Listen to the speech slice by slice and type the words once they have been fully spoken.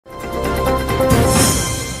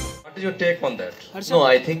is your take on that? No,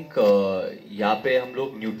 I think यहाँ पे हम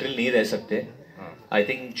लोग न्यूट्रल नहीं रह सकते. I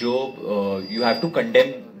think जो you have to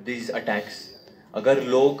condemn these attacks. अगर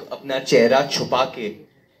लोग अपना चेहरा छुपा के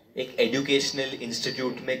एक एजुकेशनल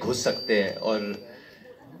इंस्टीट्यूट में घुस सकते हैं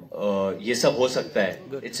और ये सब हो सकता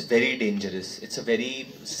है, it's very dangerous. It's a very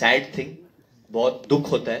sad thing. बहुत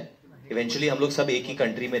दुख होता है. Eventually हम लोग सब एक ही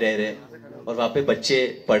कंट्री में रह रहे हैं और वहाँ पे बच्चे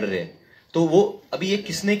पढ़ रहे हैं. तो वो अभी ये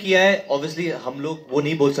किसने किया है, ऑब्वियसली हम लोग वो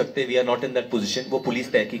नहीं बोल सकते. We are not in that position. वो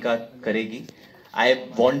पुलिस तहकीकात करेगी. I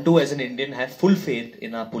want to as an Indian have full faith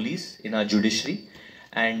in our police, in our judiciary,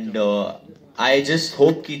 and I just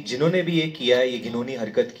hope कि जिन्होंने भी ये किया है, ये घिनौनी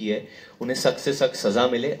हरकत की है, उन्हें सख्त से सख्त सजा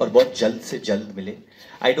मिले और बहुत जल्द से जल्द मिले.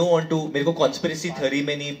 आई डोंट वांट टू, मेरे को कॉन्स्पिरेसी थ्योरी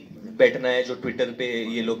में नहीं बैठना है जो ट्विटर पे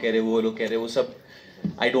ये लोग कह रहे, वो लोग कह रहे, वो सब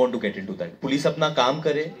I don't want to get into that. Police अपना काम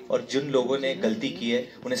करे और जिन लोगों ने गलती की है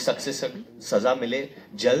उन्हें सख्त से सख्त सजा मिले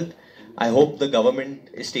जल्द. I hope the government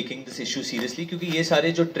is taking this issue seriously, क्योंकि ये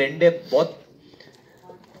सारे जो ट्रेंड है बहुत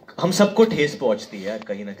हम सबको ठेस पहुंचती है यार,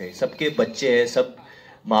 कहीं ना कहीं. सबके बच्चे हैं, सब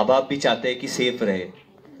माँ बाप भी चाहते हैं कि सेफ रहे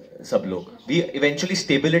सब लोग. We eventually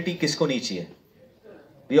stability किसको नहीं चाहिए?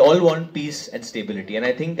 We all want peace and stability,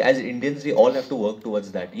 and I think as Indians we all have to work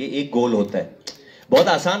towards that. ये एक गोल होता है. बहुत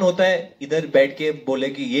आसान होता है इधर बैठ के बोले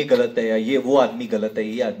कि ये गलत है या ये वो आदमी गलत है,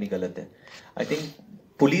 ये आदमी गलत है. I think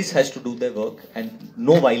police has to do their work and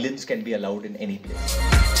no violence can be allowed in any place.